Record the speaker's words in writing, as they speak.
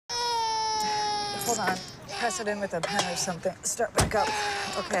Hold on. Press it in with a pen or something. Start back up.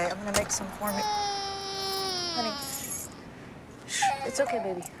 Okay, I'm gonna make some formula. Honey. Shh. It's okay,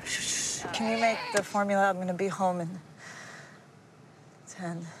 baby. Shh. Can you make the formula? I'm gonna be home in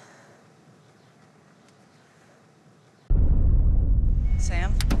 10.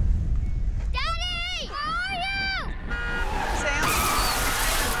 Sam? Daddy! How are you? Sam?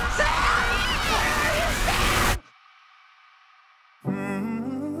 Sam!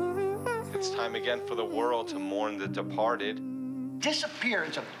 It's time again for the world to mourn the departed.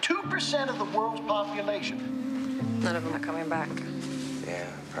 Disappearance of 2% of the world's population. None of them are coming back. Yeah,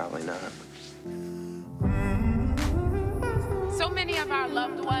 probably not. So many of our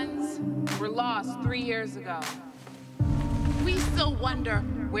loved ones were lost 3 years ago. We still wonder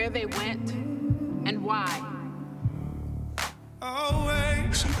where they went and why.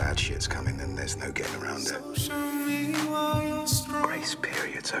 If some bad shit's coming, then there's no getting around it. Grace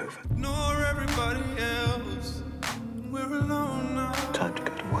period's over. Time to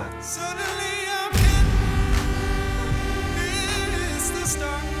go to work.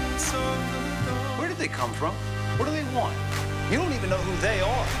 Where did they come from? What do they want? You don't even know who they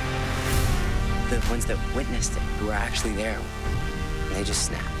are. The ones that witnessed it, who were actually there, they just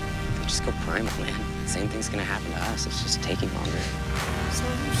snap. They just go primal, man. Same thing's gonna happen to us. It's just taking longer.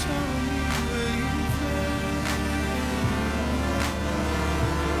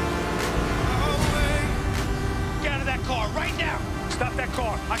 Get out of that car right now! Stop that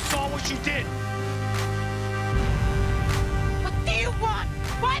car! I saw what you did! What do you want?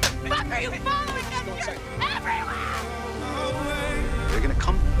 Why the fuck are you following us here everywhere? They're gonna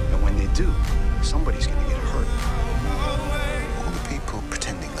come, and when they do, somebody's gonna get hurt. All the people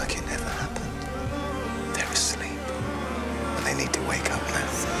pretending like it never happened, they're asleep. And they need to wake up now.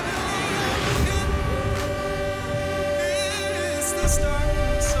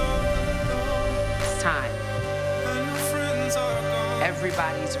 It's time.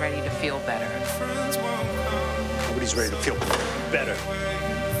 Everybody's ready to feel better. Nobody's ready to feel better.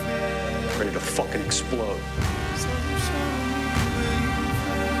 Ready to fucking explode.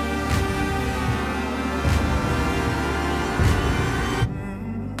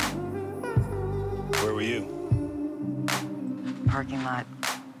 Where were you? Parking lot.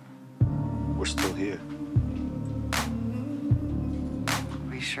 We're still here.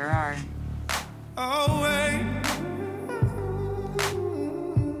 We sure are. Oh, wait.